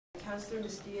counselor,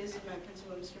 Ms. Diaz, and my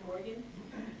principal, Mr. Morgan,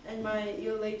 and my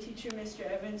ELA teacher, Mr.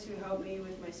 Evans, who helped me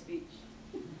with my speech.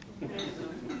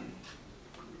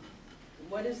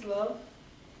 What is love?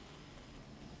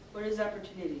 What is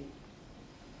opportunity?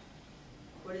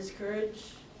 What is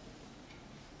courage?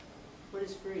 What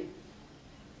is free?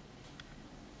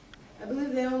 I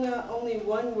believe that only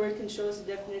one word can show us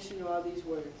the definition of all these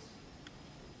words.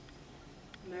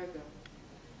 America.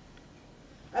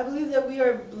 I believe that we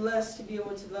are blessed to be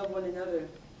able to love one another.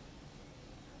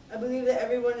 I believe that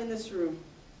everyone in this room,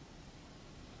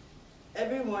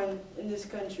 everyone in this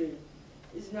country,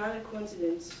 is not a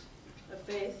coincidence, a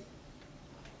faith,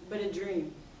 but a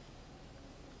dream.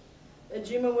 A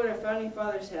dream of what our founding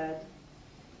fathers had.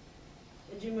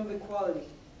 A dream of equality.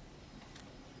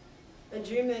 A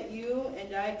dream that you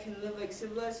and I can live like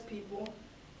civilized people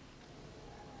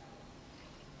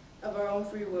of our own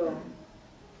free will.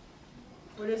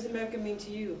 What does America mean to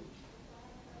you?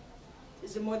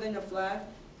 Is it more than a flag?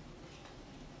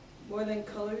 More than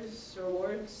colors or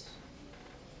words?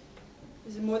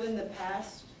 Is it more than the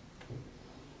past?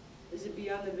 Is it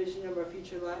beyond the vision of our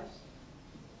future lives?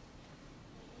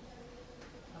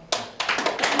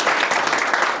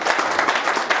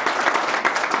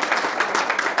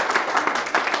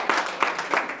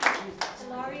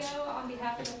 Hilario, on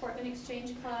behalf of the Portman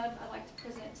Exchange Club, I'd like to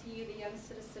present to you the Young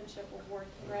Citizenship Award.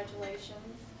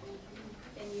 Congratulations.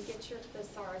 And you get your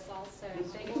thesaurus also.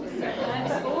 Thank you so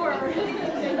much for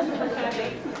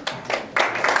coming.